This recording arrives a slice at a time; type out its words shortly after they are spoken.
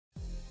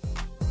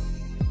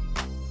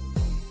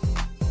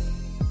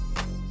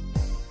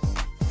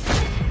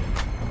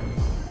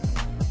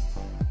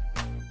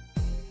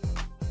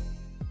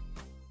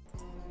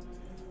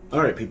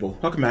Alright people,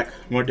 welcome back,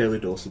 more Daily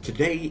Duels. So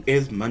today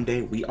is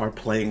Monday, we are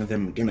playing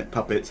them Gimmick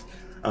Puppets.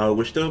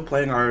 We're still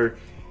playing our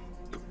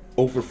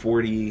over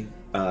 40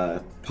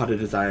 Pot of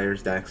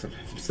Desires decks. I'm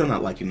still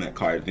not liking that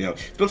card,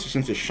 especially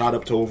since it shot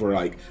up to over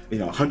like,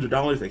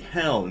 $100. Like,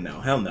 hell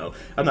no, hell no.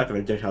 I'm not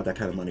going to dish out that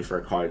kind of money for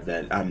a card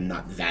that I'm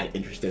not that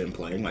interested in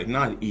playing. Like,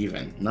 not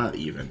even.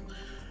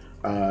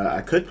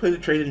 I could play the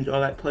trade and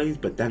all that plays,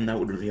 but then that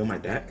would reveal my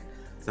deck.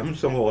 So I'm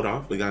just gonna hold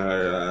off. We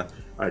got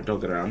our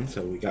dog around,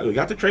 so we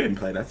got the trade and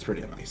play. That's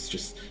pretty nice.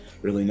 Just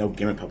really no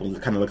Gimmick Puppets.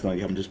 It kind of looks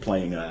like I'm just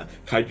playing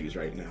Kaijus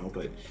right now,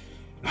 but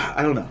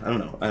I don't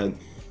know.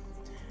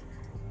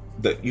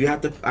 You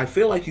have to. I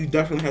feel like you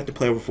definitely have to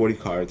play over 40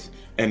 cards,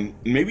 and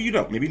maybe you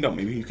don't. Maybe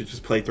you could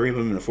just play 3 of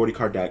them in a 40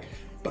 card deck,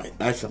 but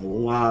that's a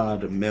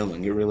lot of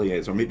milling. It really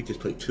is. Or maybe just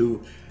play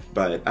 2.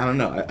 But I don't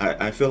know.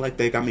 I feel like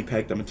they got me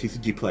pegged. I'm a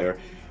TCG player.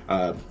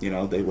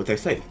 What they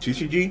say,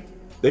 TCG.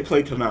 They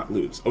play to not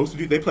lose.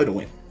 OCG, they play to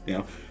win.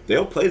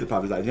 They'll play the pot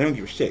of desires. They don't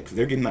give a shit because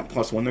they're getting that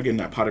 +1. They're getting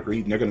that pot of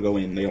greed, and they're gonna go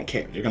in. And they don't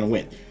care. They're gonna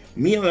win.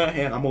 Me on the other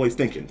hand, I'm always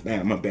thinking, man,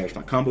 I'm gonna banish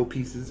my combo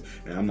pieces,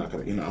 and I'm not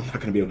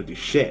gonna be able to do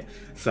shit.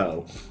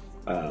 So,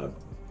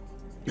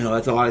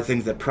 that's a lot of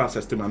things that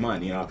process through my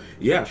mind.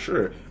 Yeah,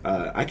 sure.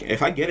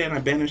 If I get in, I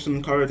banish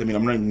some cards. I mean,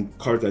 I'm running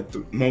cards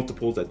at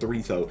multiples at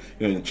 3, so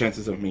the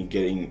chances of me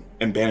getting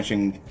and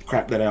banishing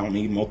crap that I don't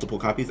need multiple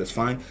copies, that's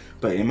fine.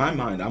 But in my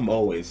mind, I'm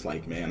always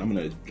like, man, I'm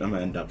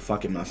gonna end up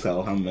fucking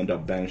myself. I'm gonna end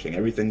up banishing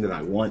everything that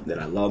I want, that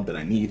I love, that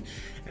I need,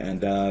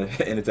 and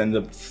it's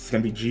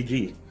gonna be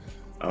GG.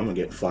 I'm gonna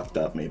get fucked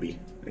up maybe.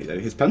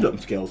 His pendulum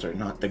skills are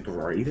not the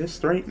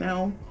greatest right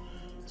now.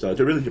 So it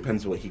really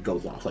depends on what he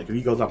goes off. Like, if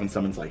he goes off and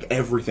summons, like,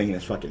 everything in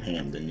his fucking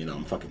hand, then,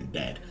 I'm fucking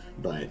dead.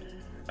 But,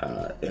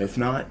 if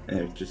not,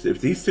 if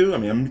these two, I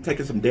mean, I'm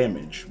taking some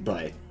damage,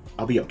 but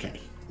I'll be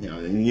okay.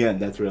 In the end,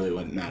 that's really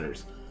what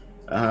matters.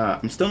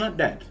 I'm still not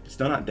dead.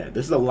 Still not dead.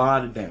 This is a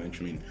lot of damage.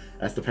 I mean,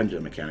 that's the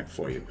pendulum mechanic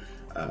for you.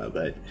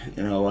 But,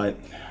 you know what?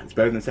 It's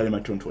better than setting my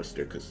Twin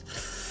Twister,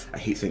 because I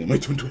hate setting my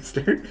Twin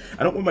Twister.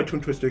 I don't want my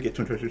Twin Twister to get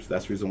Twin Twisters, so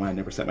that's the reason why I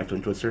never set my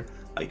Twin Twister.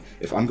 Like,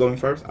 if I'm going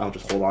first, I'll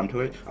just hold on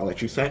to it. I'll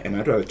let you set, and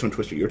I'd rather Twin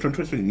Twister your Twin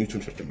Twister than you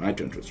Twin Twister my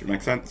Twin Twister.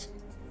 Make sense?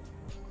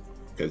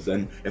 Because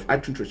then, if I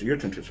Twin Twister your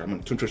Twin Twister, I'm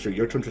going to Twin Twister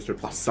your Twin Twister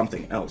plus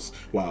something else.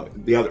 While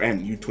the other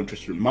end, you Twin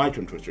Twister my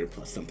Twin Twister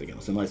plus something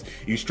else. Unless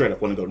you straight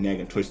up want to go neg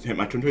and hit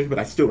my Twin Twister, but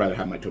I'd still rather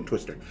have my Twin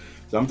Twister.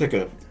 So I'm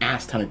taking an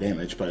ass ton of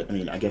damage, but I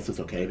mean, I guess it's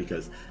okay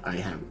because I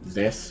have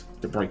this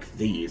to break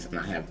these, and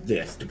I have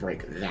this to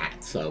break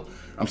that. So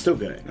I'm still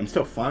good. I'm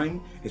still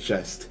fine. It's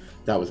just,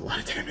 that was a lot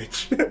of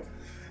damage.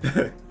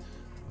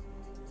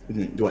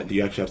 What, do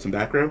you actually have some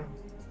back row?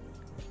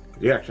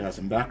 If you actually have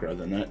some back row,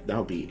 then that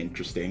would be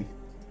interesting.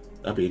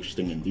 That'd be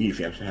interesting indeed if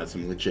you actually had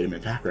some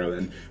legitimate back row.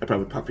 Then I'd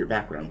probably pop your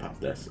back row and pop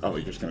this. Oh,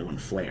 you're just gonna go and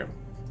flare.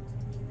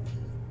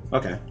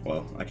 Okay,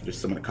 well, I can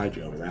just summon a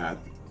Kaiju over that.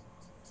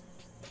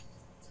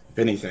 If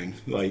anything,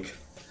 like,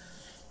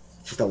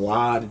 just a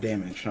lot of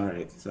damage.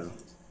 Alright, so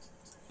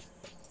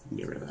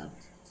get rid of that.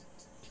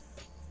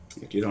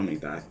 Like, you don't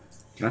need that.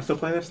 Can I still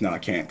play this? No, I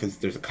can't, because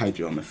there's a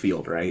Kaiju on the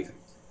field, right?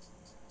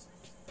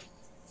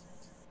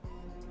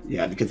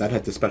 Yeah, because I'd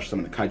have to special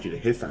summon the Kaiju to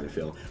his side of the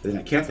field, but then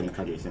I can't summon the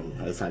Kaiju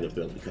to his side of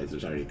the field because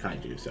there's already a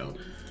Kaiju, so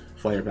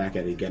flare back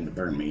at it again to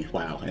burn me.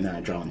 Wow, and then I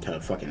draw into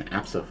fucking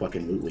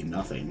absolutely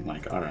nothing.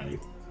 Like, alright.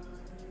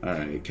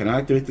 Alright, can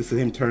I do it the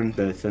same turn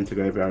to send to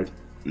graveyard?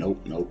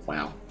 Nope,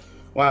 wow.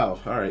 Wow,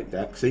 alright,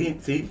 that,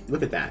 see,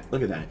 look at that,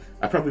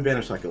 I probably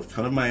banished like a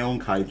ton of my own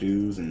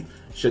Kaijus and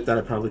shit that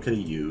I probably could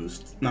have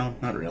used. No,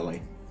 not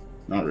really.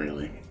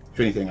 If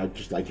anything, I'd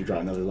just like to draw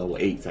another level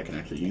 8 so I can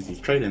actually use these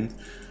trade-ins.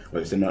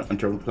 But it's an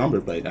unturned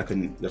Lumber Blade. That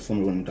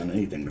Slumber wouldn't have done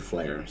anything to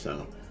flare,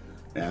 so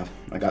yeah,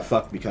 I got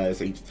fucked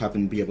because I just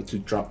happened to be able to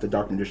drop the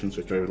Dark Magician's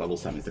Restorer level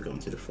 7 to go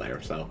into the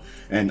flare, so,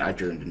 and I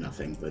drew into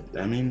nothing, but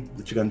I mean,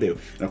 what you gonna do?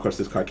 And of course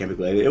this card can't be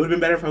bladed. It would have been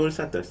better if I would have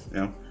set this,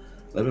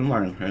 live and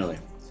learn, really.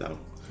 So,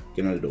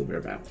 get another dual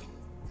bear back.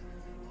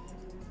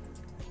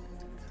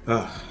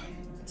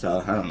 So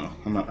I don't know.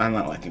 I'm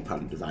not liking Pot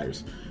of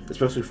Desires,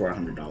 especially for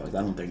 $100.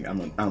 I don't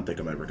think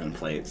I'm ever gonna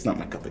play it. It's not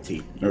my cup of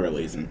tea. It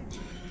really isn't.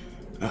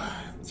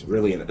 It's a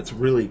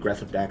really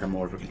aggressive deck. I'm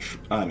more of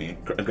a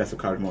aggressive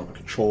card, more of a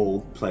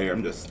control player.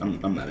 I'm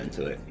not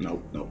into it.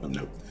 Nope.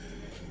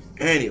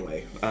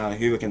 Anyway, here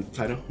you look at the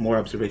title, More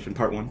Observation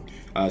Part 1.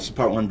 So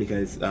Part 1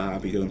 because I'll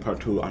be doing Part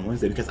 2 on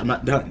Wednesday because I'm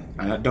not done.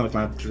 I'm not done with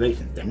my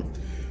observations, damn it.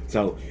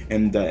 So,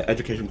 in the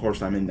education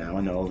course I'm in now,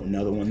 I know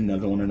another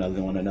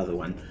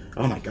one.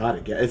 Oh my god,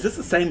 again. Is this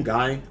the same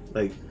guy?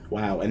 Like,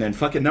 wow. And then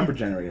fucking number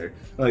generator.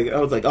 Like,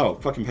 I was like, oh,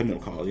 fucking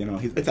pendulum call,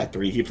 it's at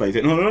 3, he plays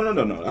it.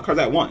 No. I called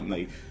that 1.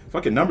 Like,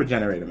 fucking number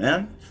generator,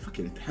 man.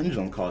 Fucking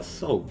pendulum call is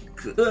so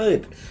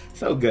good.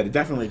 So good. It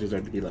definitely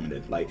deserved to be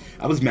limited. Like,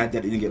 I was mad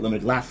that it didn't get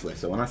limited last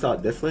list. So when I saw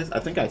it this list, I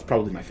think that's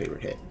probably my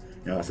favorite hit.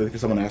 You know, so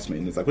someone asked me,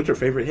 and it's like, what's your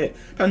favorite hit?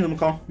 Pendulum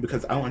Call,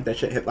 because I want that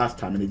shit hit last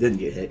time and it didn't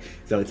get hit,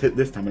 so it's hit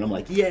this time, and I'm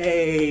like,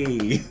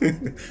 yay!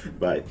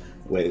 But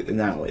wait,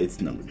 now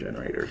it's number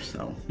generator,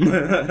 so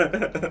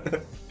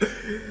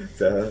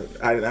so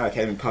I can't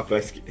even pop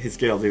his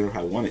scales even if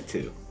I wanted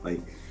to. Like,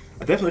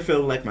 I definitely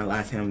feel like my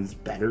last hand was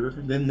better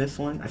than this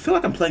one. I feel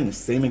like I'm playing the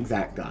same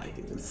exact guy,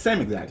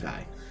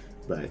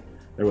 but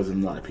there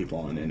wasn't a lot of people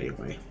on it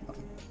anyway.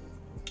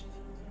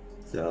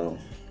 So,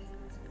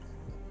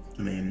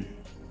 I mean,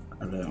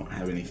 I really don't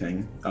have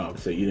anything. Oh,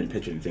 so you didn't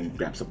pitch anything,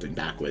 grab something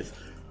back with.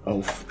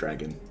 Oh,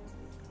 dragon.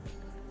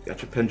 You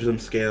got your pendulum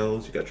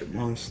scales, you got your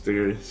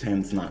monster. His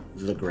hand's not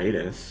the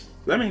greatest.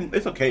 I mean,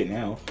 it's okay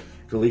now.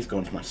 I could at least go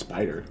into my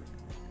spider.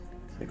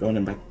 Like,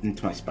 going back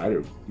into my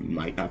spider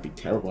might not be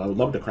terrible. I would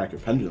love to crack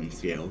your pendulum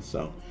scales,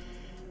 so.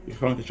 Your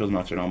opponent controls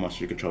monster and all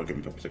monster you control give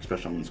him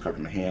expression on this card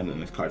from the hand,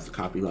 and this card's the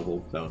copy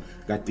level. So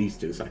I got these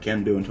two, so I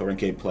can do until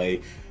rank 8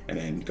 play, and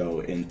then go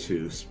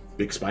into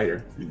Big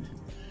Spider.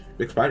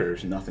 Big Spider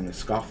is nothing to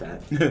scoff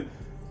at.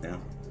 Yeah.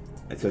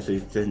 Especially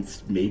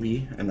since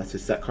maybe, unless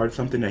his set card's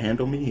something to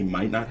handle me, he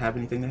might not have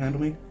anything to handle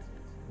me.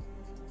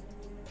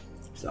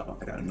 So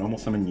I got a normal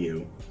summon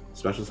you,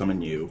 special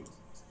summon you.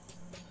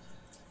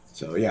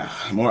 So yeah,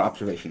 more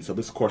observation. So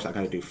this course I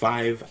gotta do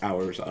 5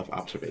 hours of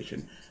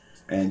observation.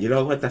 And you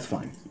know what? That's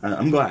fine.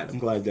 I'm glad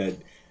that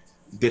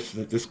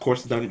this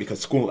course is done because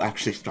school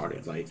actually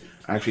started. Like,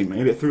 I actually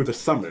made it through the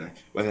summer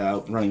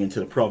without running into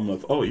the problem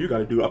of, oh, you got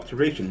to do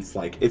observations.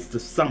 Like, it's the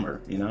summer,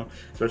 you know.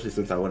 Especially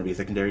since I want to be a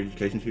secondary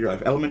education teacher.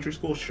 Like elementary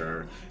school,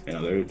 sure, you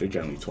know, they're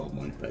generally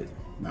 12-1, but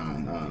no.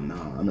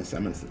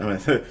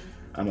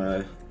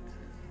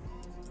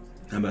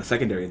 I'm a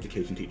secondary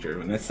education teacher.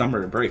 When it's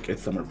summer break,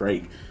 it's summer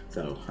break.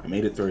 So I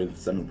made it through the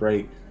summer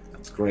break.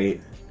 That's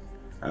great.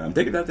 I'm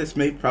thinking that this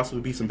may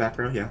possibly be some back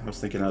row. Yeah, I was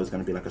thinking I was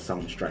going to be like a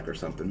solemn strike or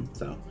something,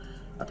 so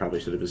I probably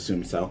should have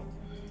assumed so.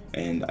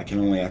 And I can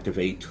only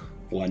activate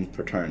 1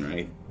 per turn,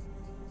 right?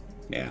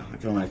 Yeah, I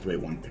can only activate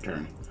 1 per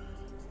turn.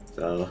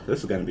 So this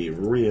is going to be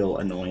real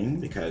annoying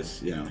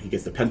because, you know, he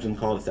gets the pendulum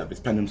call to set up his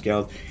pendulum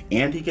scales,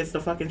 and he gets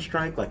the fucking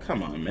strike. Like,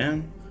 come on,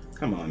 man.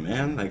 Come on,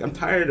 man. Like, I'm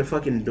tired of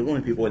fucking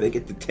dueling people where they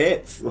get the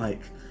tits.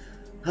 Like,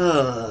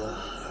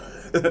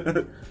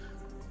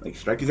 like,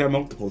 strike is at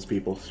multiples,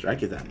 people.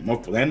 Strike is at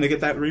multiple. And they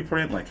get that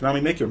reprint. Like,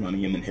 Konami, make your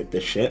money and then hit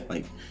this shit.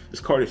 Like, this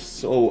card is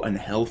so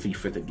unhealthy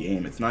for the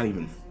game. It's not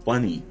even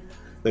funny.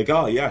 Like,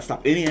 oh, yeah,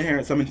 stop any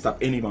inherent summon, stop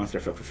any monster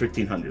for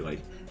 1,500.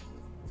 Like,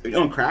 you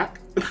don't crack?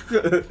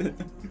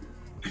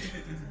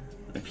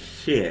 Like,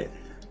 shit.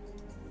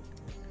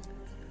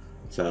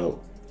 So,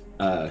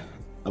 I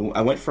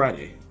went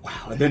Friday.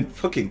 Wow, and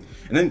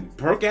then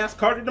broke-ass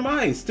card of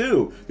demise,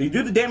 too. You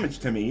do the damage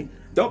to me.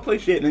 Don't play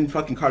shit and then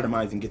fucking card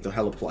demise and get the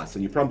hella plus,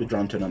 and you're probably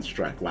drawn to an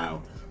unstrike.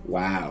 Wow,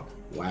 wow,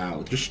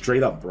 wow, just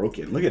straight up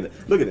broken. Look at it.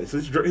 Look at this.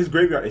 His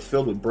graveyard is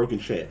filled with broken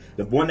shit.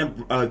 The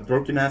one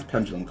broken ass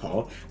pendulum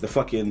call, the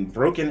fucking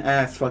broken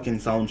ass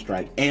fucking solemn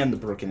strike, and the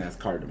broken ass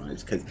card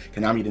demise. Because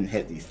Konami didn't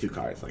hit these 2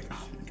 cards. Like,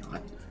 oh my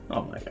god,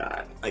 oh my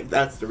god. Like,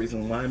 that's the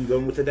reason why I'm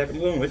going with the deck I'm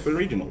going with for the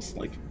regionals.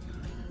 Like,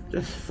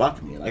 just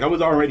fuck me. Like, I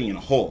was already in a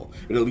hole,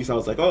 but at least I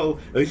was like, oh,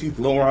 at least he's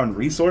lower on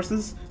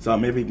resources, so I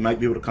maybe might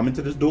be able to come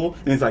into this duel.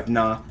 And he's like,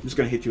 nah, I'm just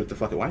gonna hit you with the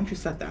fucking. Why didn't you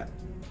set that?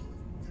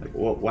 Like,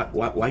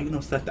 why you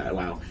don't set that?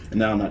 Wow. And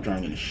now I'm not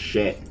drawing any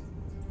shit.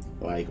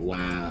 Like,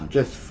 wow,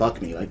 just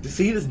fuck me. Like,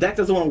 see, this deck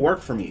doesn't want to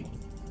work for me.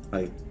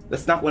 Like,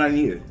 that's not what I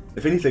needed.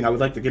 If anything, I would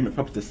like the Gimmick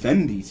puppet to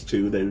send these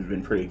 2. They've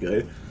been pretty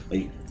good.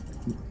 Like,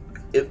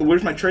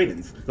 where's my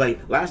trade-ins? Like,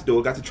 last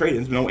duel got the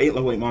trade-ins, no 8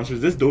 level 8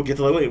 monsters. This duel gets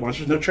level 8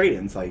 monsters, no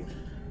trade-ins. Like,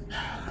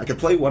 I could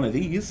play one of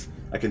these.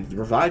 I can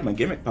revive my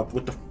Gimmick puppet.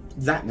 What the f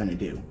is that gonna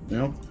do? You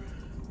know?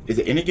 Is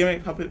it any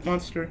Gimmick puppet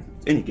monster?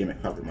 Any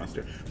Gimmick puppet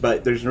monster.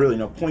 But there's really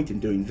no point in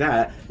doing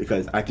that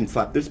because I can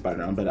slap this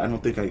spider on, but I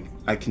don't think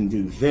I can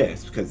do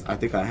this because I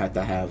think I had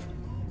to have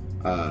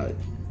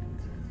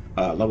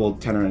level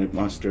 10 or 11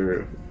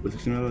 monster with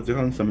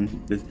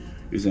summon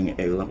using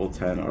a level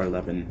 10 or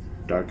 11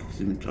 dark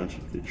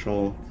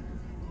control.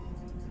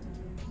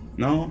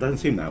 No, doesn't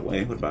seem that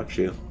way. What about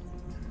you?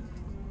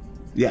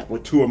 Yeah,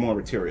 with 2 or more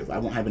materials. I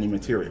won't have any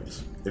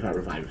materials if I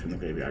revive it from the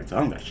graveyard, so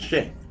I don't got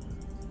shit.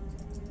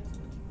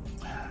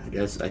 I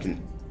guess I can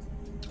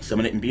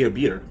summon it and beat a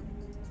beater.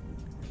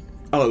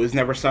 Oh, it was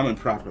never summoned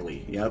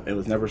properly. Yep, it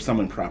was never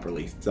summoned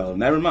properly. So,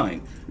 never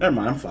mind. Never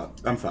mind, I'm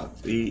fucked. I'm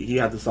fucked. He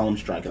had the solemn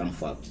strike and I'm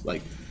fucked.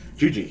 Like,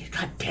 GG.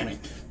 God damn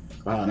it.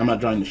 Wow, and I'm not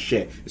drawing the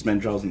shit. This man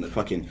draws in the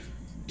fucking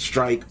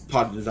strike,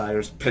 pot of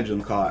desires,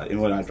 pendulum call, and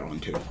what am I drawing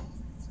to?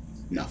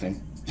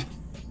 Nothing.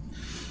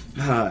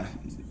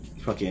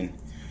 Fucking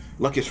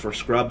luck is for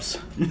scrubs.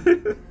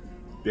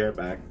 Be right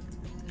back.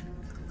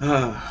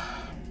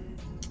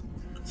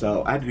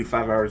 So I had to do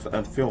 5 hours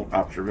of field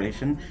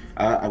observation.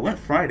 I went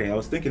Friday. I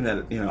was thinking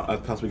that, you know, I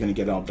was possibly going to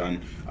get it all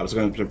done. I was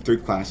going to do 3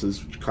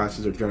 classes.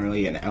 Classes are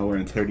generally an hour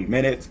and 30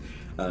 minutes.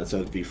 So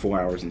it'd be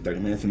 4 hours and 30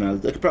 minutes. And I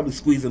could probably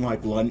squeeze in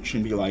like lunch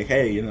and be like,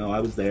 hey, you know, I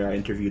was there. I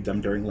interviewed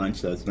them during lunch.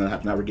 So it's going to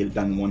have to never get it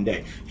done in one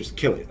day. Just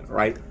kill it,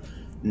 right?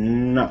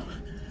 No.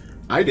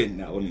 I didn't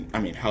know, and I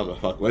mean, how the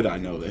fuck would I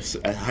know this?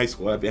 At high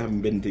school, I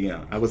haven't been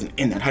to, I wasn't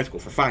in that high school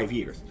for 5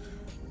 years.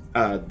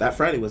 That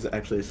Friday was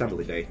actually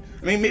assembly day.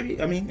 I mean,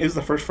 it was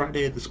the first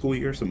Friday of the school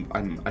year, so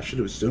I should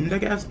have assumed, I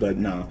guess, but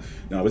no,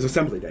 it was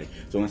assembly day.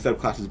 So instead of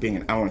classes being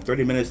an hour and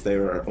 30 minutes, they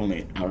were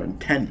only an hour and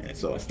 10 minutes.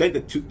 So I stayed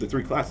the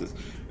 3 classes.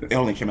 It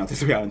only came out to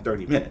 3 hours and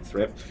 30 minutes,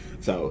 right?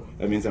 So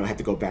that means that I had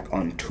to go back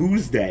on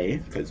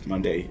Tuesday, because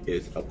Monday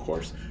is, of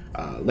course,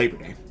 Labor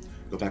Day.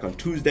 Go back on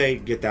Tuesday,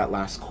 get that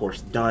last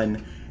course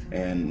done,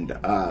 and,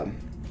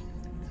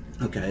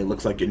 okay, it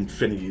looks like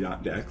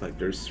Infinity.deck, like,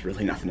 there's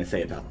really nothing to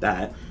say about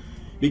that.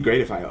 Be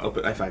great if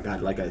I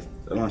got like a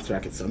monster I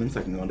could summon so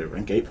I can go into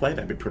rank 8 play.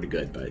 That'd be pretty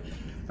good. But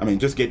I mean,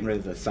 just getting rid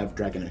of the Cyber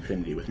Dragon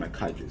Infinity with my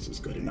Kaijus is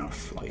good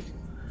enough. Like,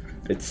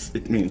 I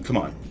mean, come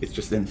on, it's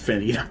just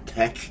Infinity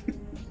deck.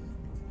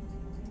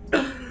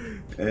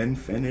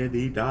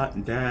 Infinity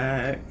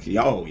deck.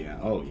 Oh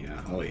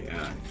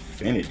yeah.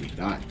 Infinity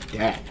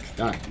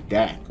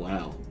deck.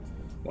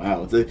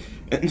 Wow. The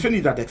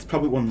Infinity deck's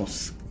probably one of the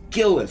most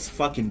skillless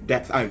fucking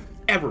decks I've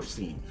ever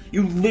seen.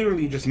 You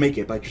literally just make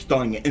it by just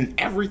throwing it in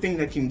everything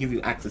that can give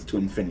you access to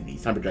Infinity,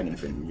 Cyber Dragon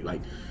Infinity.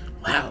 Like,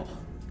 wow.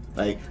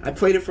 Like, I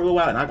played it for a little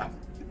while and I got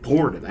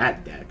bored of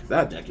that deck.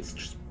 That deck is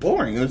just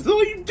boring. That's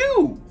all you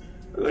do.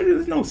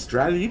 There's no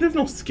strategy. There's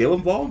no skill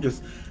involved.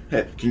 Just,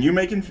 hey, can you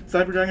make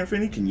Cyber Dragon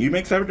Infinity? Can you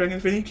make Cyber Dragon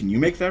Infinity? Can you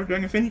make Cyber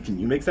Dragon Infinity? Can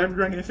you make Cyber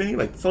Dragon Infinity?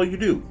 Like, that's all you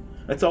do.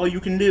 That's all you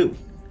can do.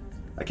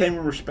 I can't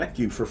even respect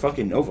you for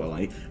fucking Nova.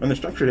 Like, when the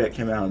structure deck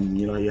came out and,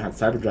 you had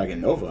Cyber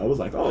Dragon Nova, I was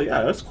like, oh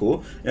yeah, that's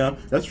cool.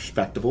 That's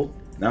respectable.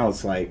 Now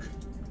it's like,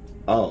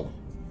 oh,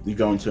 you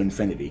go into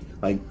Infinity.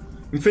 Like,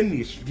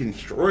 Infinity is getting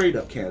straight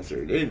up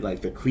cancer. They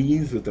like the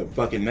queens with the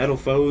fucking metal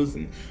foes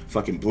and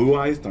fucking Blue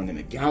Eyes thrown in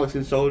a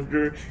Galaxy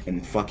Soldier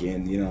and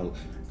fucking,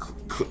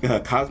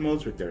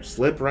 Cosmos with their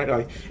slip, right?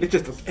 Like, it's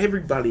just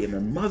everybody and their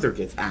mother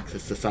gets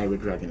access to Cyber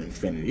Dragon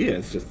Infinity. Yeah,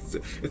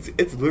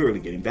 it's literally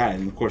getting bad.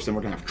 And of course, then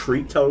we're gonna have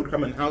Treat Toad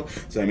coming out,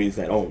 so that means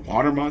that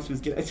water monsters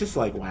get. It's just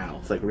like, wow.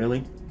 It's like,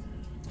 really.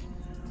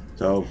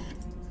 So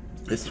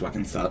this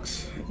fucking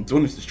sucks. It's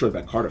when it's destroyed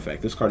by card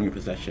effect. This card in your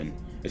possession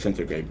is sent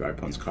to graveyard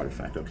opponent's card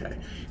effect. Okay,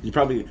 the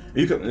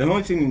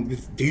only thing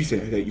that's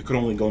decent is that you could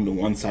only go into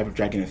one Cyber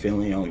Dragon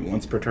Infinity only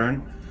once per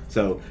turn.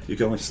 So you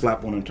can only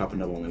slap one on top of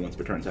Nova only once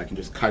per turn. So I can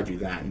just Kaiju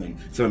that and then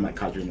summon my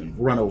Kaiju and then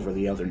run over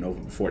the other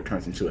Nova before it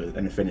turns into an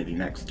Infinity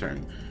next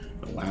turn.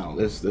 But wow,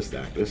 this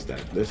deck is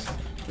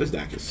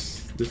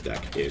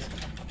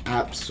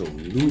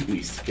absolutely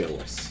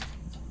skillless.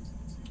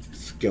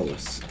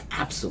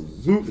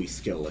 Absolutely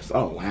skillless.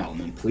 Oh wow, and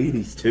then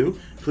Pleiades too.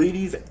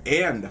 Pleiades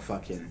and the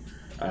fucking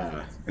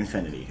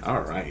Infinity.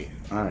 All right.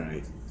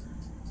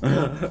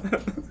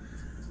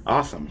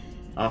 Awesome.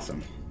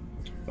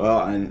 Well,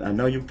 I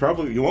know you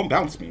won't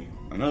bounce me.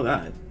 I know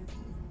that.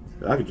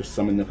 I could just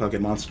summon the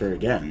fucking monster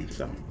again,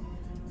 so.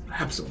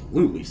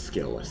 Absolutely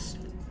skillless.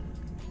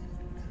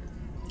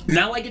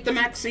 Now I get the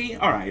Max C?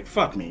 Alright,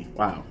 fuck me.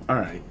 Wow,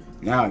 alright.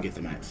 Now I get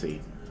the Max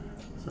C.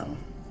 So,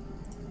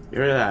 get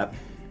rid of that.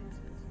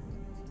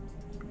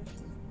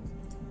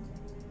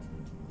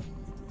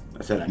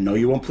 I said, I know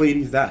you won't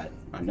Pleiades that.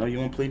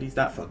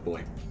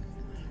 Fuckboy.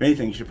 If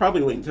anything, you should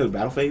probably wait until the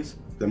battle phase.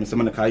 Then when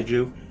summon a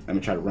Kaiju, I'm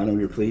gonna try to run over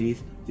your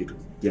Pleiades. You could,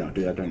 do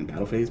that during the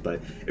battle phase, but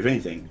if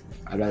anything,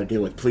 I'd rather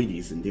deal with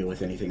Pleiades than deal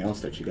with anything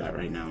else that you got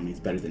right now. I mean, it's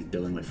better than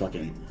dealing with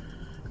fucking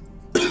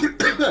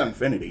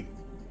Infinity.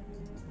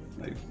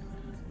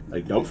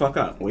 Like, don't fuck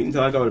up. Wait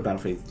until I go to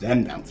battle phase,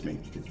 then bounce me.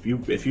 Because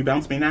if you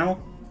bounce me now,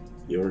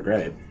 you'll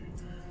regret it.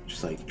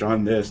 Just like,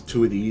 drawing this,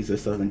 2 of these,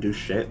 this doesn't do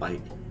shit. Like,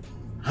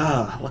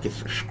 look, it's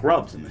for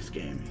scrubs in this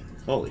game.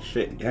 Holy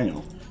shit,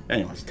 Daniel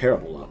has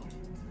terrible luck.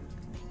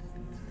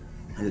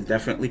 It is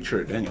definitely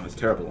true. Daniel has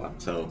terrible luck.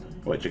 So,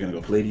 what, you're gonna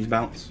go Pleiades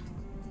bounce?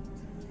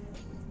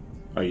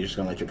 Or are you just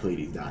gonna let your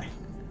Pleiades die?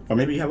 Or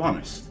maybe you have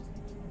Honest.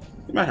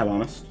 You might have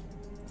Honest.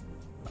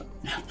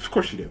 Of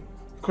course you do.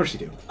 So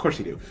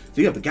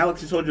you have the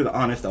Galaxy Soldier, the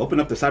Honest, to open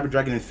up the Cyber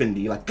Dragon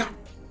Infinity. Like, god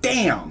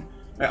damn!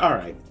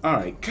 Alright,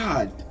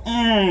 god.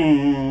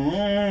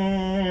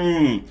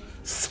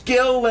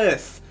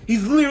 Skillless!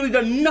 He's literally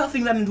done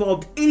nothing that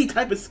involved any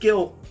type of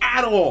skill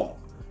at all.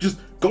 Just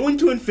go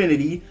into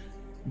Infinity,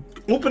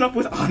 open up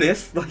with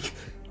Honest, like,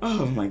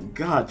 oh my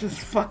god, just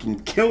fucking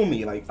kill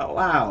me. Like, oh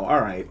wow,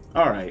 alright.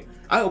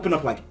 I open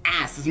up like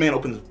ass. This man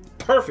opens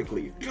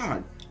perfectly.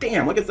 God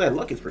damn, like I said,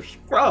 luck is for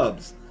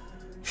scrubs.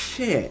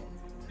 Shit.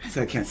 I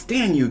said I can't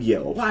stand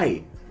Yu-Gi-Oh!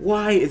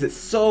 Why is it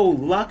so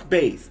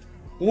luck-based?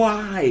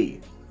 Why?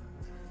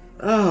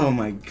 Oh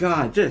my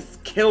god,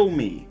 just kill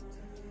me.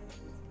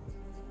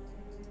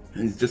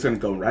 And he's just gonna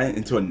go right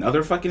into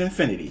another fucking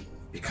Infinity.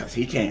 Because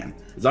he can.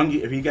 As long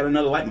as if you get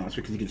another light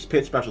monster, because you can just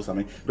pitch special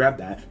summon, grab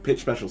that, pitch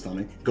special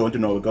summon, go into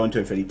Nova, go into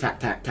Infinity,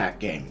 tack,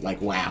 game. Like,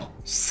 wow.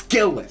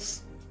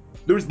 Skillless.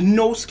 There was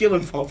no skill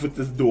involved with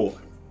this duel.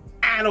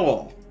 At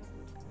all.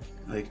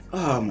 Like,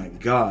 oh my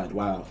god,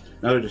 wow.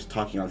 Now they're just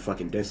talking on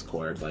fucking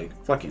Discord, like,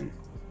 fucking.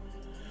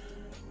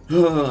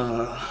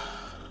 Wow.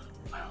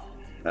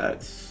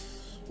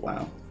 That's.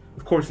 Wow.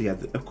 Of course he had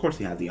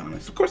the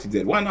honest. Of course he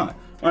did. Why not?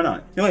 Why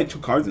not? He only had 2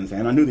 cards in his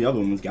hand. I knew the other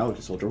one was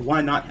Galaxy Soldier.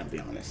 Why not have the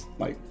honest?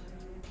 Like,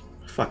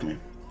 fuck me.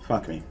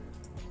 Fuck me.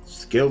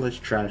 Skillless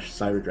trash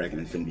Cyber Dragon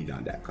Infinity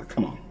God deck. Like,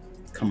 come on.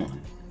 Come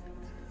on.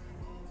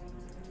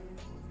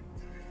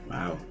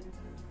 Wow.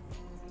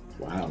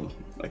 Wow.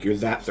 Like, you're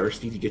that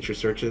thirsty to get your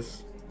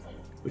searches?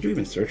 What'd you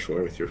even search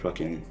for with your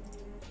fucking...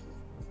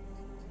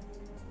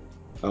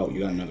 Oh,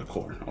 you got another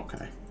core.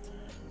 Okay.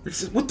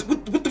 What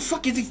the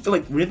fuck is he,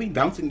 like, really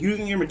bouncing,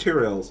 using your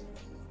materials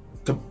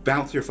to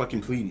bounce your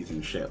fucking Pleiades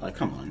and shit? Like,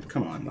 come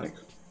on, like,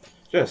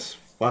 just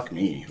fuck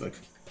me. Like,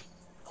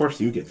 of course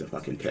you get the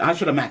fucking pick. I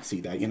should have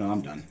maxed that, you know,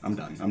 I'm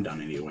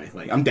done anyway.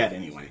 Like, I'm dead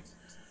anyway.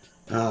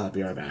 Be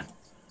right back.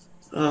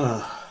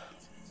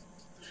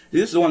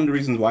 This is one of the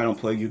reasons why I don't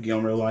play Yu-Gi-Oh!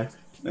 In real life.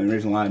 And the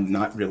reason why I'm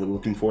not really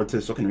looking forward to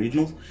the fucking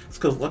regionals is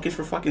because luck is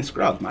for fucking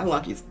scrubs. My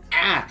luck is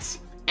ass.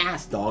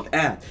 Ass, dog,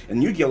 ass.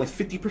 And Yu-Gi-Oh! Is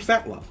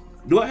 50% luck.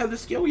 Do I have the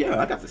skill? Yeah,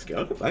 I got the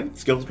skill. I have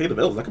skills to pay the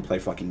bills. I can play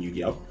fucking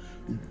Yu-Gi-Oh!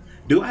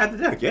 Do I have the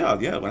deck? Yeah.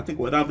 I think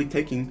what I'll be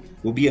taking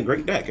will be a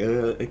great deck.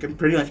 It can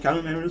pretty much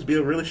count on be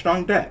a really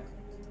strong deck.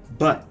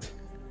 But,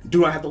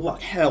 do I have the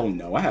luck? Hell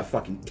no. I have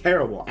fucking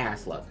terrible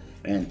ass luck.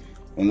 And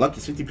when luck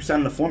is 50%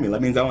 of the formula,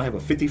 that means I only have a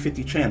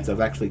 50-50 chance of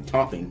actually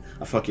topping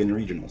a fucking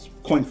regionals.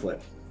 Coin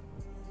flip.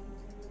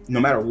 No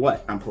matter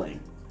what I'm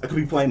playing. I could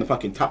be playing the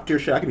fucking top tier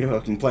shit. I could be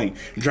fucking playing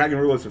Dragon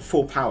Rulers at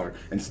full power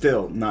and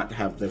still not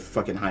have the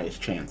fucking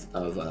highest chance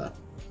of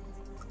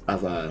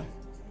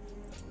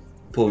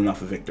pulling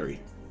off a victory.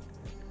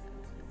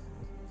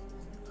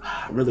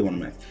 I really want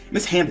to make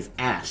this hand is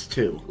ass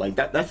too. Like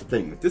that's the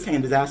thing. This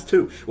hand is ass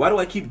too. Why do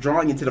I keep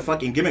drawing into the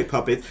fucking gimmick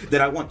puppet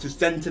that I want to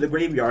send to the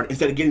graveyard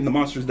instead of getting the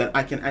monsters that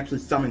I can actually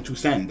summon to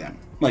send them?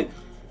 Like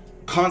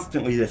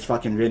constantly this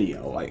fucking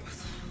video. Like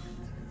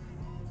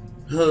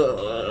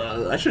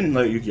I shouldn't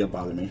let Yu-Gi-Oh!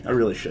 Bother me. I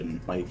really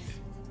shouldn't. Like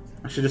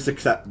I should just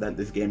accept that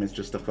this game is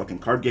just a fucking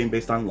card game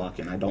based on luck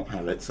and I don't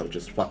have it, so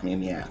just fuck me in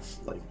the ass.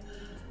 Like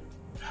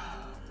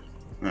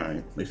alright,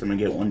 at least I'm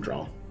gonna get one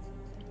draw.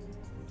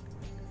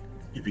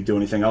 If you do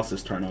anything else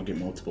this turn, I'll get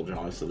multiple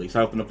draws. At least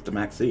I open up with the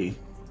Max C.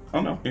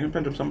 Oh no, you can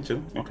pendulum summon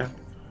too. Okay.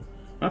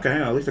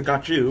 Okay, at least I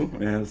got you.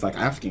 And it's like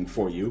asking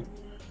for you.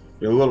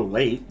 You're a little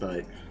late,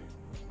 but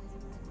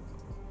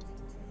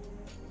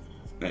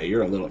hey,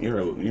 you're a little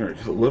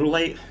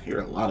late.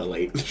 You're a lot of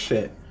late.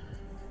 Shit.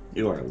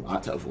 You are a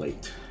lot of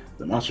late.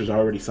 The monster's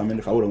already summoned.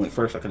 If I would have went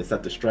first, I could have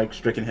set the strike,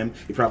 stricken him.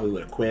 He probably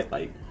would have quit.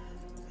 Like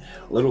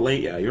a little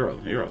late. Yeah, you're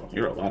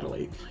a lot of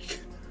late.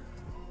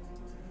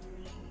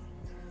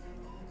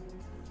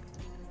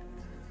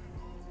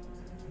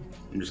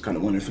 I'm just kind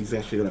of wondering if he's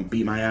actually gonna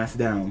beat my ass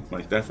down.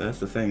 Like that's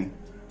the thing.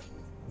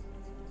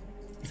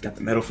 He's got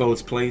the metal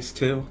foes placed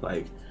too.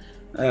 Like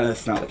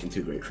it's not looking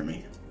too great for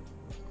me.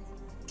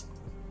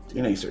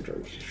 DNA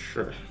surgery,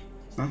 sure.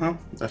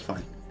 That's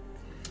fine.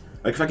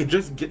 Like if I could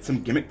just get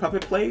some gimmick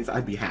puppet plays,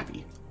 I'd be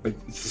happy. Like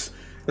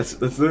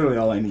that's literally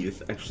all I need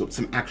is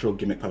some actual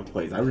gimmick puppet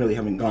plays. I really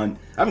haven't gone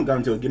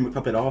to a gimmick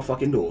puppet all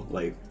fucking duel.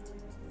 Like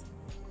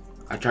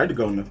I tried to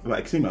go in the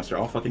XC Master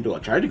all fucking duel. I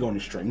tried to go into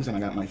strings and I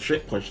got my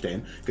shit pushed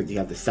in because he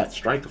had the set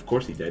strike. Of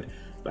course he did.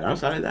 But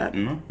outside of that,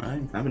 no, I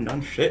haven't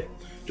done shit.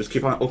 Just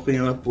keep on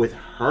opening up with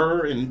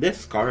her and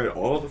this card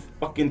all the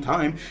fucking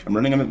time. I'm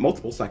running them at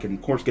multiple so I can,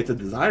 of course, get the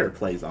Desire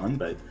plays on,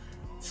 but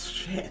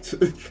shit.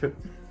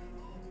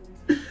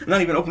 I'm not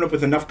even opening up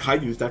with enough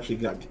Kaijus to actually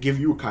give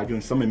you a Kaiju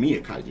and summon me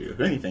a Kaiju. If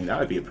anything, that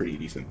would be a pretty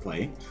decent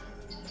play.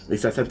 At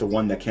least I sent the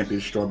one that can't be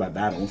destroyed by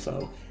battle,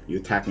 so you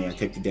attack me, I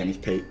take the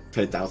damage, pay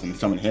 1,000, and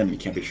summon him, and he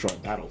can't be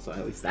destroyed by battle, so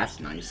at least that's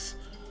nice.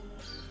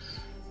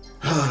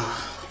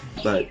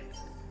 But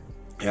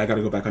yeah, I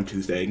gotta go back on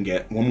Tuesday and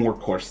get one more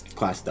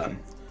class done.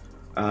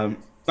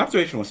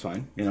 Observation was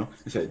fine, you know.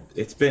 I said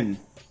it's been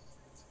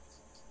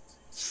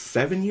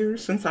 7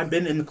 years since I've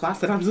been in the class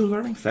that I was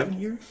observing. 7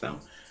 years, so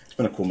it's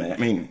been a cool minute.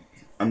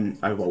 I mean,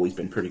 I've always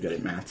been pretty good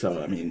at math,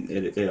 so I mean,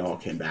 it all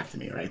came back to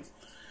me, right?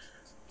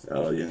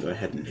 So you know, go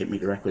ahead and hit me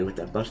directly with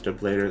that Buster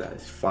Blader. That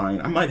is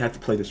fine. I might have to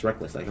play this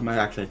reckless. Like I might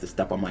actually have to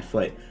step on my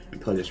foot and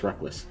play this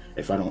reckless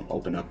if I don't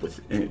open up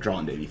with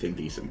drawn to anything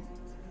decent.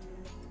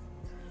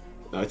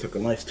 I took a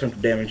nice chunk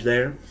of damage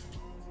there.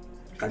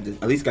 I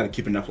at least got to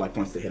keep enough life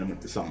points to hit him with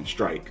the Solemn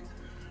Strike.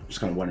 Just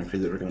kind of wondering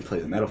if they were going to play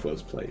the Metal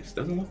Foes plays.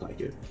 Doesn't look like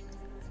it.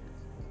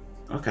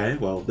 Okay,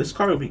 well, this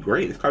card would be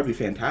great. This card would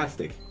be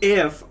fantastic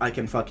if I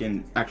can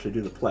fucking actually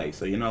do the play.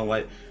 So you know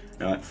what? You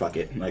know what? Fuck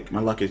it. Like, my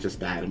luck is just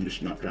bad. I'm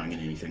just not drawing in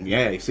anything.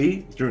 Yeah,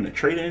 see? During the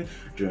trade-in,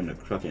 during the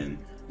fucking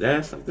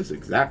this, like, this is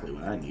exactly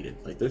what I needed.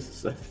 Like, this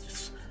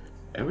is,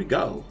 there we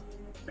go.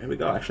 There we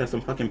go. I actually have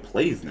some fucking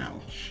plays now.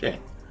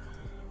 Shit.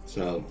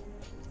 So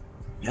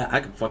yeah,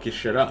 I can fuck his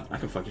shit up. I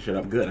can fuck his shit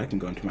up good. I can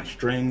go into my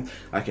string.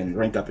 I can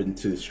rank up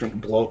into string,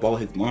 blow up all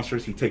his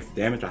monsters. He takes the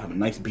damage. I have a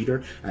nice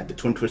beater. I had the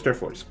Twin Twister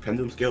for his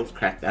pendulum skills.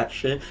 Crack that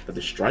shit. But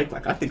the strike,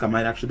 like, I think I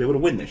might actually be able to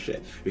win this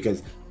shit.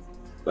 Because,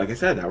 like I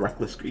said, that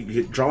reckless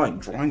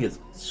drawing is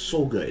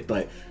so good.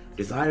 But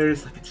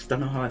Desires, like, I just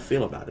don't know how I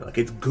feel about it. Like,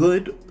 it's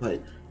good,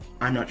 but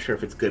I'm not sure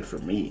if it's good for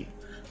me.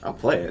 I'll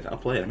play it. I'll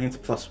play it. I mean, it's a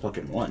plus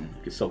fucking 1.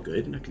 It's so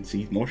good, and I can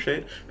see more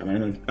shit. I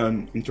mean,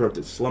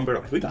 uninterrupted slumber.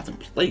 Like, we got some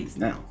plays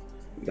now.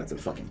 We got some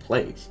fucking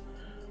plays.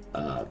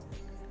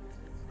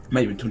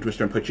 Might even Twin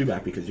Twister and put you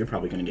back because you're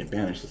probably gonna get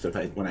banished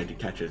when I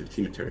detach your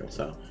team material.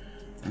 So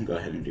I'm gonna go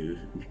ahead and do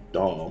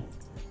doll,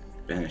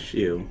 banish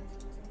you.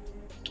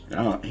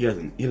 And he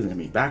doesn't have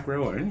any back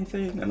row or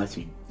anything unless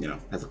he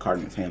has a card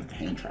in his hand like a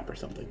hand trap or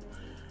something.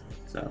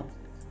 So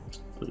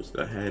we'll just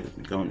go ahead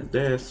and go into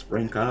this,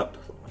 rank up.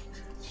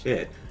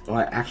 Shit. Oh,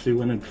 I actually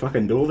want to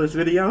fucking duel this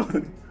video?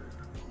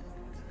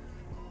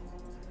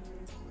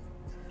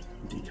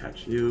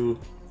 Detach you.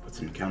 Put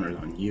some counters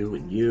on you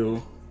and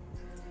you.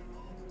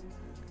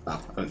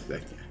 Oh, I was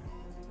like, yeah.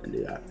 And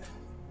do that.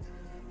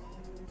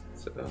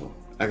 So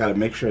I gotta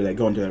make sure they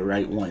go into the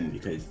right one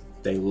because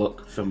they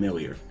look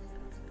familiar.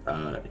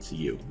 It's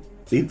you.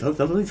 See,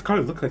 these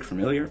cards look like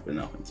familiar, but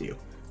no, it's you.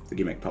 The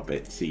Gimmick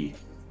puppet, C1.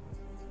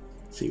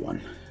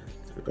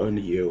 So go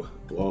into you,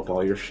 blow up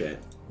all your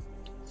shit.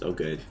 So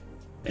good.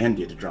 And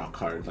you have to draw a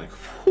card, like,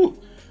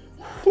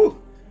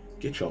 whew,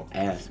 get your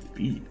ass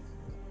beat.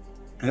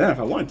 And then if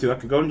I wanted to, I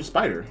could go into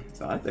Spider.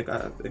 So I think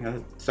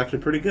it's actually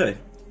pretty good.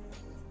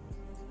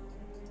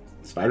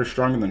 Spider's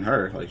stronger than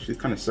her. Like, she's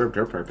kind of served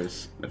her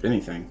purpose, if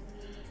anything.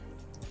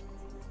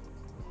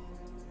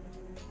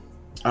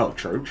 Oh,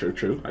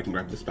 true. I can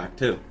grab this back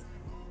too.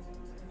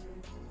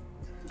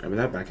 Grabbing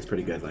that back is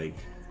pretty good. Like,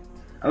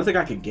 I don't think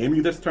I could game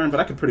you this turn, but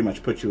I could pretty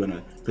much put you in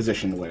a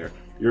position where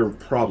you're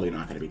probably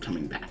not going to be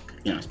coming back.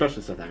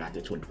 Especially since I got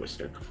the Twin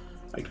Twister.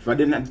 Like, if I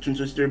didn't have the Twin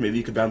Twister, maybe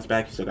you could bounce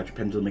back. You still got your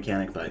pendulum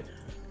mechanic, but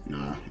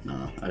nah,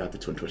 I got the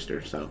Twin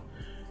Twister, so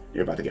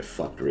you're about to get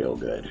fucked real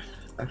good.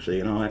 Actually,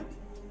 you know what?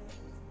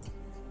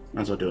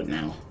 Might as well do it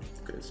now,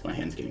 because my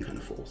hand's getting kind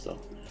of full, so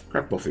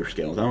crack both of your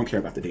scales. I don't care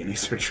about the DNA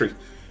surgery.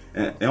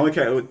 And the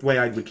only way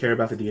I would care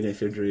about the DNA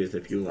surgery is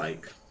if you,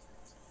 like,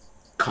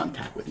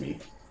 contact with me.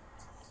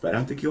 But I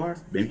don't think you are.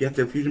 Maybe you have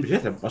the fusion, but you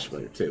have to have Bush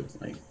Blade too.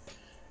 Like,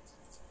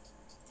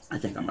 I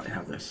think I might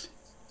have this.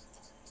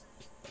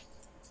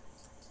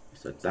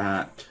 So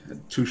that,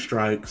 2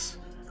 strikes,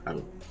 I have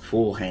a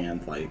full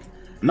hand. Like,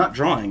 I'm not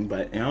drawing,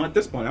 but at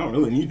this point I don't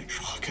really need to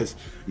draw because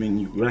I mean,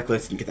 you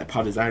Reckless and get that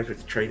Pot Desires with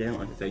the trade in.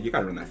 Like I said, you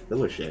gotta run that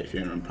filler shit if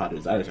you're gonna run Pot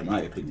Desires, in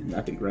my opinion.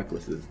 I think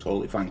Reckless is a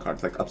totally fine card.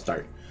 It's like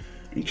Upstart.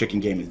 I mean, Chicken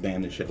Game is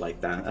banned and shit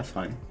like that. That's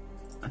fine.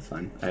 That's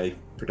fine. I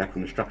protect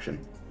from destruction.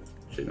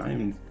 Should not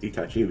even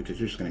detach you because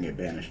you're just gonna get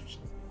banished.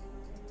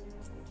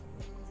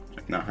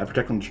 Like, no, I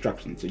protect from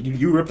destruction. So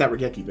you rip that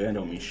Regeki, but it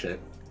don't mean shit.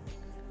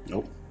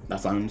 Nope.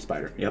 That's on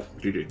Spider.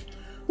 Yep, GG.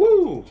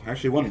 Woo! I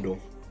actually won a duel.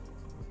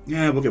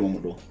 Yeah, we'll get one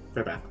more duel.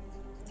 Right back.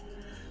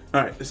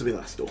 Alright, this will be the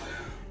last duel.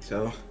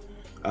 So,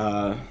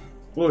 what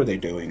were they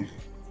doing?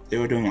 They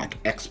were doing like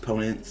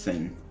exponents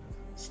and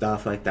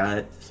stuff like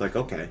that. It's like,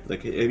 okay,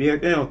 like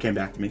it all came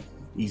back to me.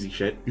 Easy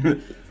shit.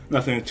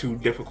 Nothing too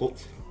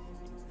difficult.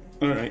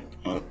 Alright,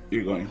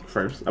 you're going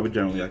first. I would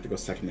generally like to go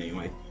second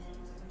anyway.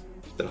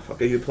 What the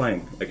fuck are you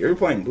playing? Like, you're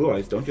playing Blue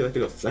Eyes, don't you like to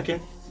go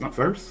second? Not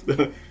first?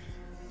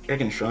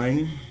 Dragon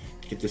Shrine.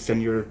 Get to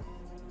send your...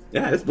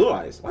 Yeah, it's Blue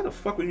Eyes. Why the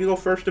fuck would you go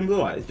first in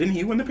Blue Eyes? Didn't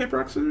he win the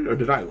paper exit, or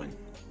did I win?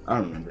 I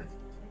don't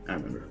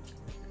remember.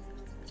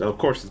 So, of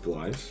course it's Blue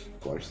Eyes. Of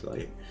course,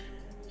 like...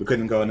 We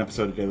couldn't go an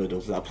episode of Daily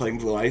Duels without playing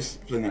Blue Eyes.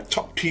 Playing that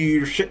top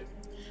tier shit.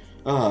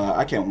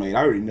 I can't wait.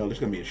 I already know there's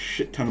gonna be a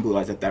shit ton of Blue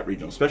Eyes at that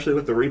regional, especially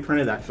with the reprint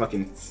of that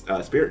fucking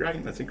Spirit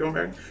Dragon, that Synchro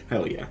Dragon.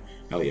 Hell yeah.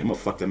 I'm gonna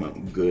fuck them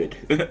up good.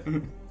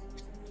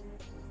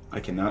 I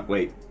cannot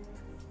wait.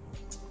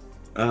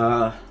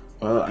 Well,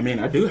 I mean,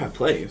 I do have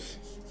plays.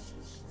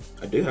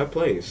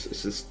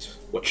 It's just,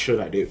 what should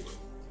I do?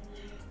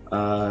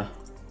 I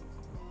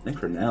think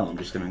for now, I'm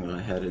just gonna go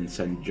ahead and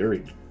send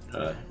Jury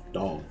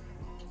Doll.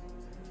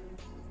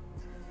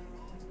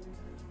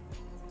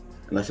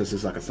 Unless this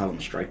is like a Solemn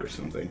Strike or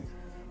something.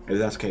 If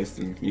that's the case,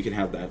 then you can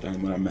have that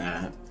done when I'm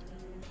at.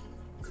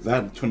 Because I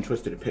have Twin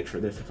Twister to pitch for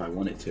this if I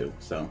wanted to,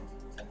 so.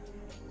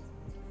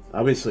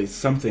 Obviously,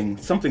 something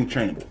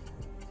trainable.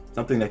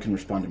 Something that can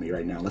respond to me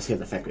right now. Let's see if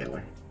the Effect Veiler.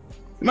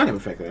 It might have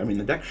Effect Veiler. I mean,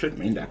 the deck should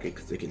main deck it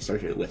because they can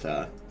search it with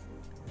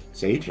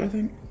Sage, I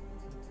think?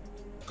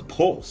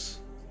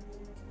 Compulse.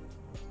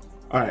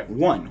 Alright,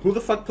 1. Who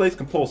the fuck plays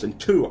Compulse? And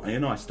 2,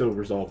 I still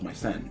resolved my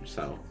send,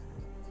 so.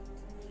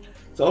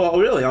 So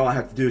really, all I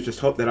have to do is just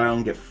hope that I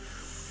don't get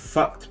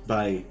fucked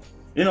by.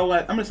 You know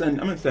what? I'm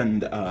gonna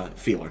send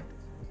Feeler,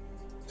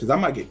 because I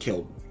might get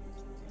killed.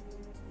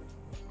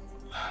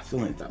 It's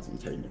only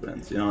 1,010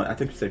 events. I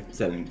think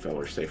sending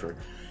Feeler is safer.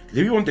 Because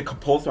if you want to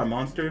compulse my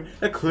monster,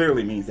 that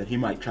clearly means that he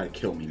might try to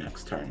kill me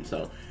next turn.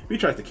 So if he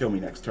tries to kill me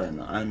next turn,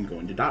 I'm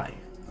going to die.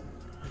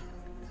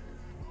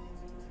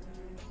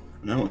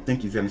 And I don't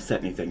think he's gonna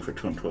set anything for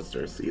Twin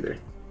Twisters either.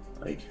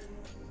 Like.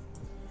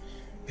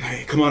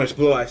 Hey, come on, it's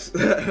Blue Eyes.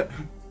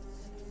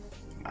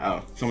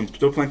 Oh, someone's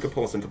still playing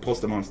Compulse and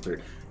Compulse the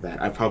monster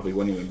that I probably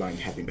wouldn't even mind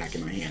having back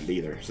in my hand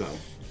either, so.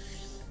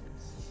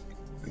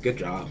 Good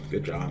job.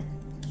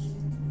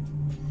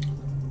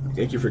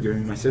 Thank you for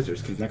giving me my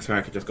scissors, because next time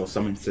I could just go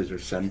summon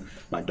scissors, send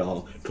my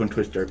doll, Twin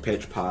Twister,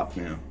 pitch, pop,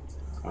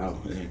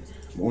 Wow,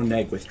 More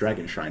neg with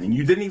Dragon Shrine. And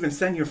you didn't even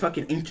send your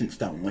fucking Ancient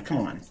Stone. Like, come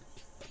on.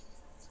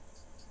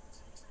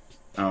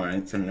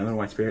 Alright, send another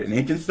White Spirit. An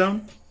Ancient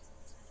Stone?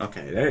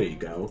 Okay, there you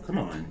go. Come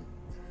on.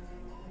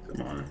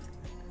 Come on.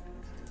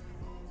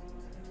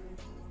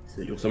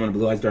 So you'll summon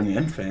Blue Eyes during the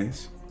end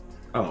phase.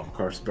 Oh, of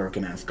course,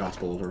 broken ass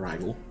Gospel of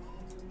Arrival.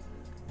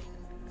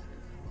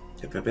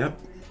 Yep.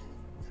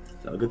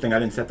 So, good thing I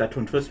didn't set that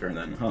Twin Twister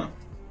then, huh?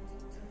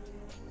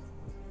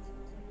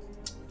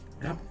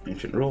 Yep,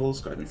 Ancient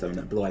Rolls. Go ahead and summon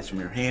that Blue Eyes from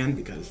your hand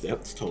because, yep,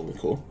 it's totally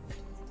cool.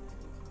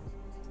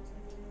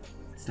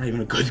 It's not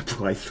even a good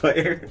Blue Eyes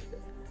player.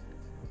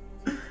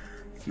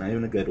 It's not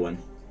even a good one.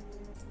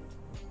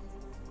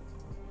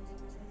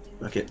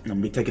 Fuck it, I'm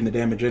gonna be taking the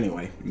damage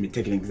anyway. I'm gonna be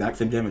taking the exact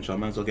same damage, so I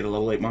might as well get a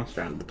level 8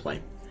 monster out of the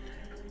play.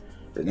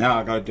 But now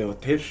I gotta deal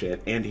with his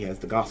shit, and he has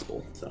the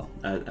Gospel, so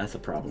that's a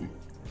problem.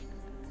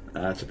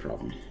 That's a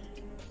problem.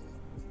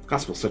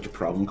 Gospel's such a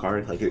problem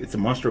card. Like, it's a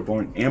monster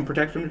born and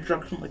protection and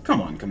destruction. Like,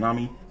 come on,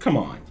 Konami. Come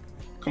on.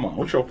 Come on,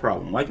 what's your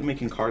problem? Why are you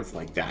making cards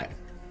like that?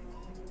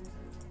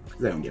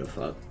 Because I don't give a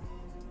fuck.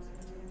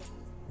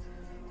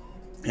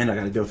 And I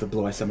gotta deal with the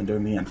Blue Eye Summon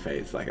during the end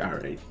phase. Like,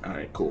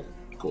 alright, cool.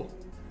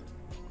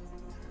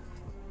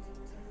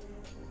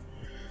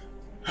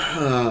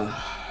 I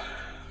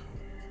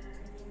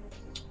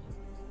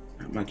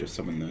might just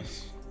summon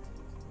this.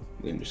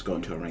 Then just go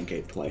into a rank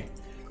 8 play.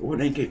 But what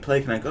rank 8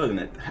 play can I go? And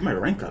I have my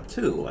rank up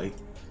too. Like,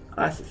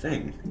 that's the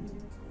thing.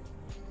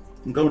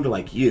 I'm going to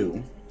like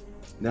U.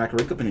 Then I can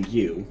rank up in a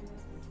U.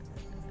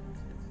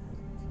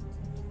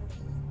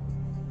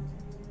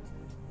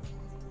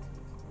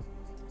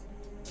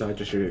 So I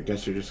guess you're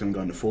just gonna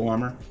go into full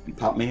armor and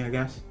pop me, I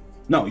guess?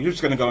 No, you're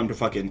just gonna go into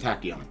fucking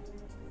Tachyon.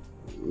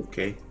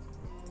 Okay.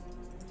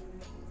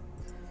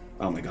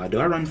 Oh my god, do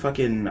I run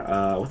fucking,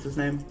 what's his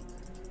name?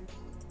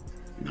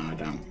 No, I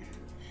don't.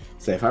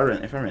 So if I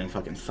ran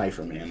fucking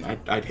Cypher, man,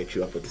 I'd hit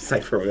you up with the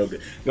Cypher real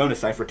good. Go into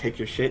Cypher, take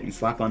your shit, and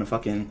slap on a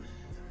fucking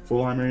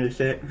full armor and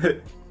shit.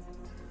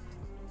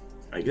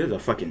 Like, this is a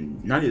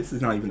fucking, this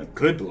is not even a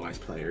good Blue Eyes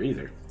player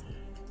either.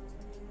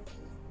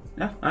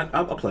 Yeah,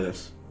 I'll play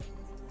this.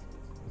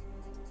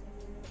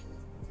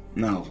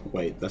 No,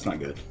 wait, that's not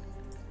good.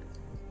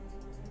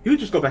 He would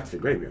just go back to the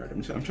graveyard.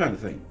 I'm trying to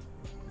think.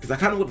 Because I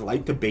kind of would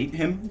like to bait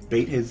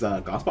his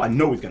Gospel. I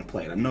know he's gonna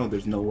play it. I know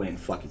there's no way in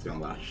fuck he's gonna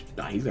allow shit to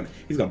die. He's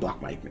gonna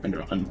block my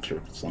under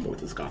slumber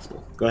with his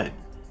Gospel. Go ahead,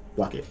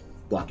 block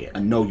it. I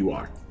know you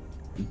are.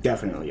 You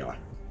definitely are.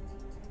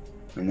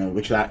 And then,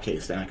 which that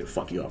case, then I could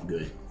fuck you up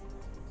good.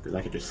 Because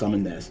I could just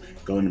summon this,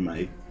 go into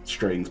my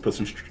strings, put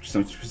some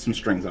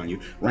strings on you,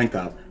 rank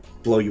up,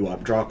 blow you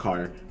up, draw a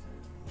card,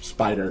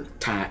 spider,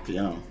 tack, you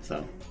know.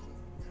 So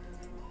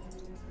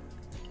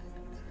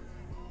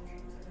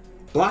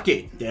block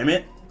it, damn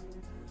it.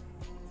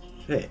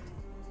 Shit.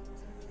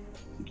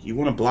 You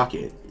want to block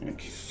it.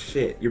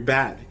 Shit, you're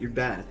bad.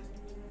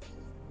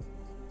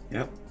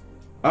 Yep.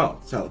 Oh,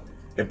 so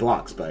it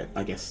blocks, but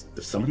I guess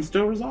the summon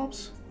still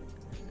resolves?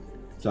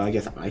 So I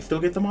guess I still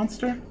get the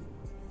monster?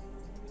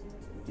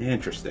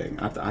 Interesting.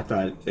 I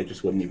thought it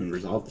just wouldn't even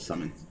resolve the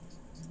summon.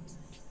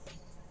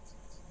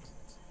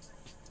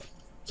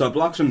 So it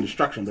blocks from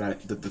destruction,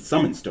 but the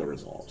summon still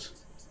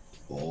resolves.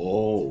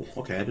 Oh,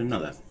 okay, I didn't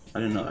know that.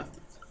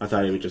 I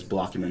thought it would just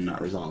block and then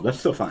not resolve. That's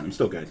still fine. I'm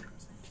still good.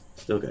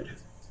 Still good.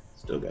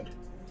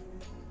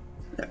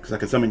 Yeah, because I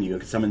can summon you. I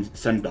can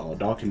send Doll.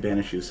 Doll can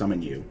banish you,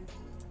 summon you.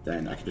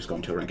 Then I can just go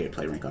into a rank 8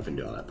 play, rank up, and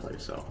do all that play.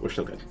 So we're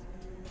still good.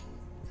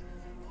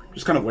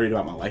 Just kind of worried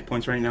about my life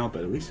points right now,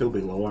 but at least he'll be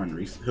low on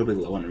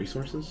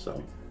resources.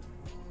 So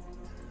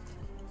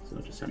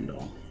just send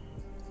Doll.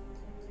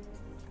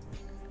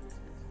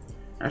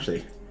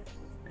 Actually,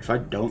 if I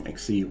don't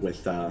exceed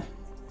with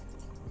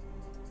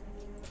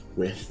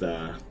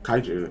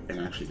Kaiju and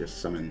actually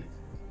just summon...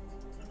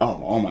 Oh,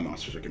 all my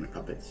monsters are Gimmick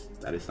Puppets.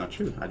 That is not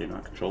true. I do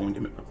not control any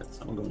Gimmick Puppets.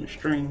 I'm going to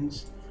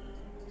strings.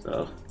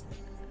 So,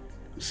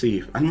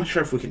 see, I'm not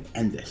sure if we can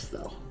end this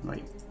though.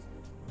 Like,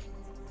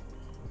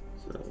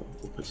 so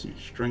we'll put some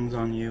strings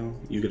on you.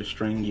 You get a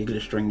string, you get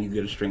a string, you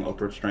get a string,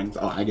 Oprah strings.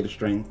 Oh, I get a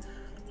string.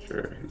 Sure,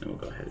 and then we'll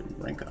go ahead and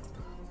rank up.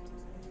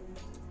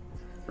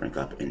 Rank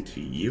up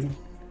into you.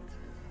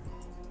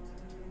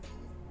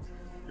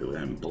 We'll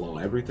then blow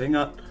everything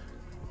up.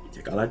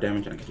 Take all that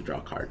damage and I get to draw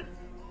a card.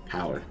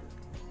 Power.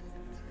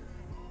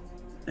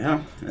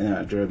 Yeah, and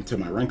I drew him to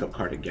my rank up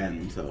card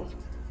again, so...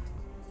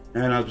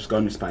 And I'll just go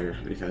into Spider,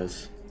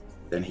 because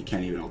then he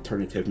can't even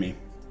alternative me.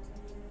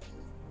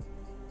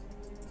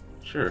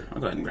 Sure,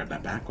 I'll go ahead and grab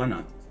that back, why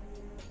not?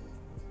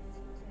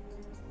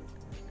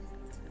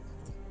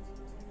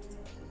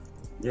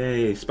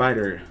 Yay,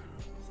 Spider!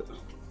 So,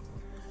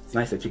 it's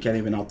nice that you can't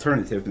even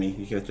alternative me,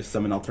 you can just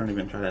summon alternative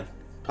and try to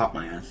pop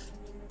my ass.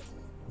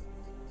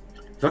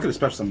 If I could have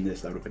special summoned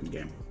this, that would have been the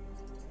game.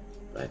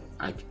 But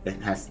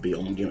it has to be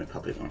only Gimmick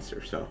Puppet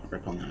monster, so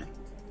rip on that.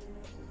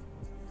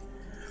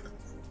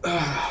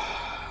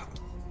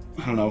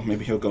 I don't know,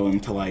 maybe he'll go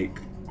into like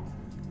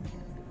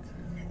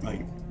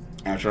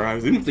Azure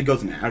Eyes. Even if he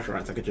goes into Azure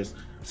Eyes, I could just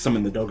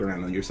summon the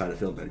Dogeran on your side of the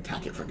field and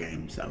attack it for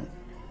game, so.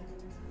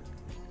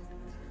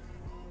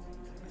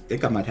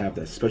 think I might have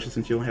this, especially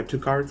since you only have 2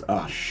 cards.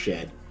 Oh,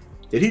 shit.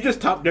 Did he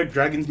just top deck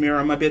Dragon's Mirror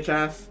on my bitch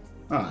ass?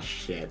 Oh,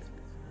 shit.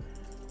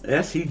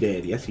 Yes, he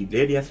did. Yes, he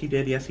did. Yes, he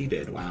did. Yes, he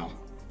did. Wow.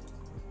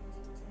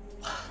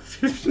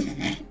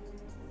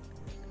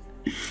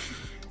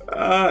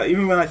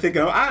 Even when I think,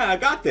 oh, I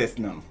got this.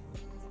 No.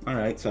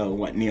 Alright, so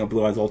what? Neo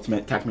Blue Eyes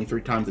Ultimate attack me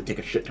 3 times and take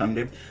a shit ton of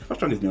damage. How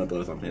strong is Neo Blue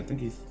Eyes Ultimate? I think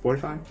he's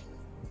 45.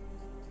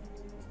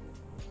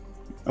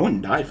 I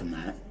wouldn't die from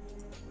that.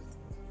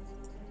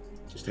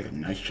 Just take a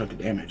nice chunk of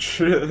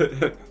damage.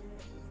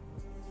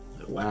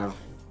 Wow.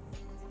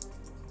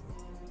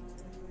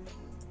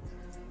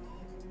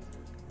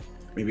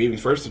 Maybe even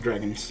First the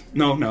Dragons.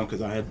 No,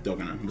 because I had the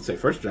Dogon. I would say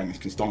First Dragons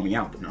can stall me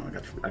out, but no,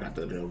 I got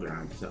the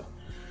Dogon, so.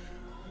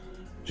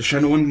 Just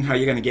trying to wonder how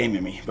you're gonna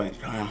game me, but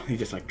he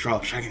just like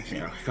dropped Dragon's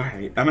Mirror.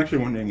 Alright, I'm actually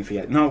wondering if he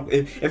had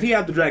if he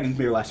had the Dragon's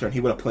Mirror last turn, he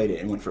would have played it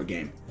and went for a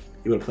game.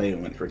 He would have played it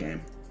and went for a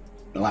game.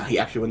 No, he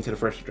actually went into the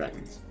First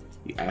Dragons.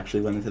 He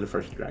actually went into the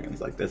First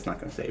Dragons. Like, that's not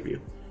gonna save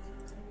you.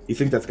 You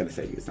think that's gonna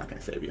save you? It's not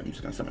gonna save you. I'm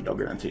just gonna summon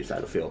Dogon to your side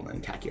of the field and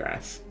attack your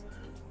ass.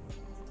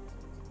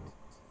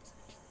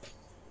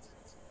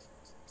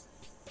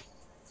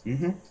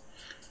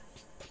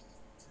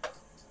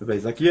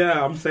 Everybody's like,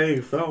 yeah, I'm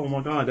safe. Oh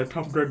my god, that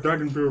top deck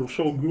Dragon's Mirror was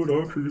so good,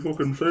 I actually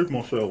fucking saved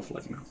myself.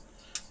 Like, no.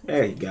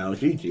 There you go.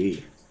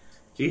 GG.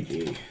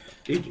 GG.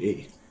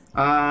 GG.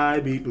 I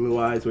beat Blue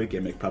Eyes with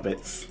Gimmick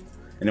puppets.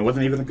 And it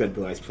wasn't even a good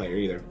Blue Eyes player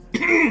either.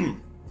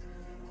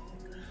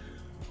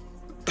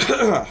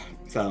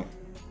 So,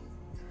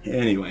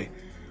 anyway.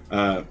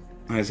 Like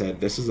I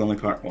said, this is only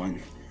part 1.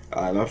 The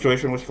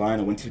observation was fine.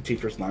 I went to the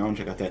teacher's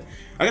lounge. I got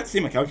to see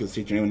my calculus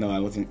teacher, even though I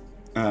wasn't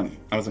going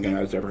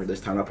to observe her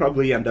this time. I'll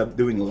probably end up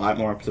doing a lot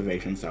more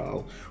observations, so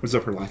I'll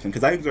observe her last time.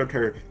 Because I observed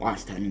her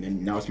last time, and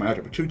then now it's my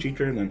Algebra 2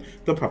 teacher, and then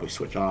they'll probably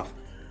switch off.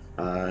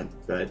 But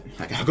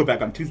I gotta go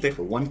back on Tuesday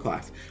for 1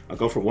 class. I'll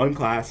go for 1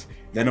 class,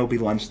 then it'll be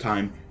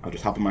lunchtime. I'll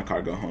just hop in my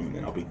car, go home, and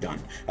then I'll be done.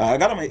 I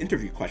got all my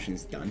interview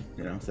questions done,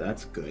 so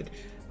that's good.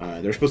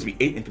 There's supposed to be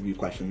 8 interview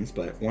questions,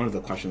 but one of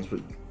the questions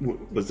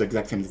was the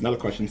exact same as another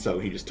question, so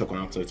he just took one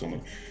out, so it's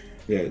only,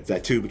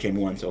 that 2 became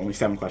 1, so only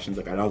 7 questions.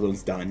 I got all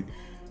those done.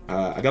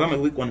 I got all my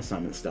week 1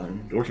 assignments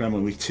done. Working on my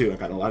week 2. I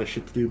got a lot of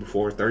shit to do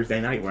before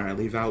Thursday night where I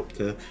leave out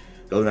to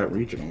go to that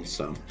regional,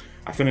 so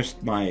I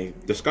finished my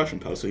discussion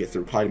post, so he has to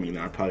reply to me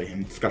now. Reply to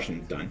him,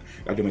 discussion is done.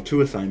 I gotta do my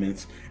 2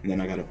 assignments, and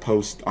then I gotta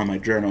post on my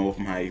journal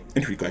my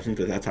interview questions,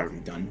 because that's already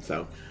done,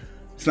 so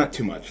it's not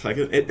too much. Like,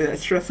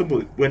 it's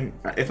stressful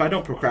if I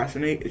don't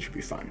procrastinate, it should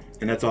be fun.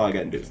 And that's all I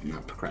gotta do is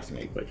not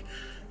procrastinate, but,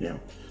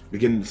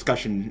 begin the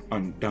discussion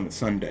on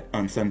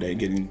Sunday,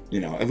 getting,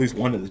 at least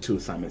one of the 2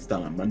 assignments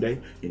done on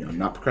Monday,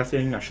 not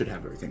procrastinating, I should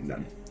have everything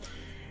done.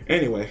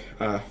 Anyway,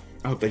 I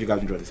hope that you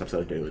guys enjoyed this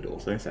episode of Daily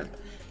Duels. Like I said,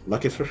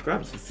 luck is for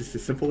scrubs. It's just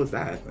as simple as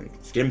that. Like,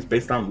 this game is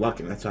based on luck,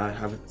 and that's why I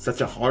have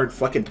such a hard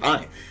fucking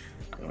time.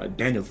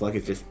 Daniel's luck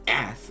is just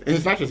ass. And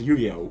it's not just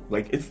Yu-Gi-Oh!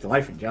 Like, it's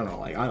life in general.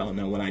 Like, I don't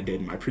know what I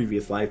did in my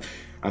previous life.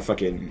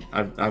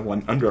 I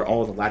went under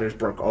all the ladders,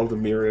 broke all the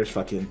mirrors,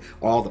 fucking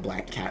all the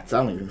black cats.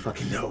 I don't even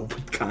fucking know,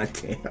 but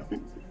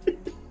goddamn.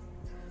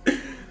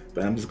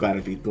 But I'm just glad I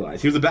beat Blue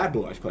Eyes. He was a bad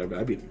Blue Eyes player, but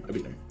I beat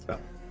him. So,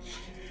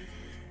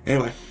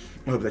 anyway,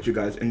 I hope that you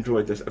guys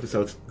enjoyed this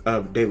episode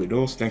of Daily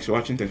Duels. Thanks for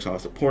watching. Thanks for all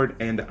the support.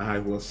 And I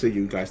will see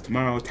you guys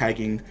tomorrow.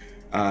 Tagging,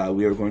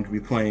 we are going to be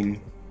playing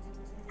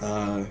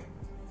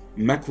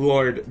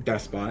Meklord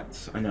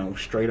Deskbots. I know,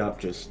 straight up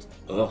just,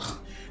 ugh.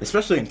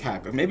 Especially in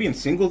tag. But maybe in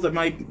singles I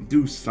might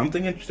do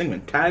something interesting.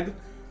 In tag,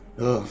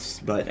 ugh.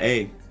 But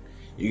hey,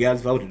 you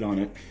guys voted on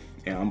it.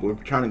 And we're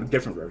trying a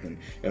different version.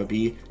 It'll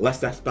be less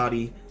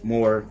Deskbot-y,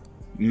 more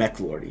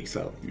Meklord-y.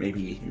 So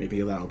maybe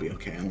that'll be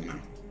okay. I don't know.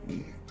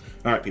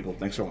 Alright, people.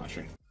 Thanks for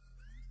watching.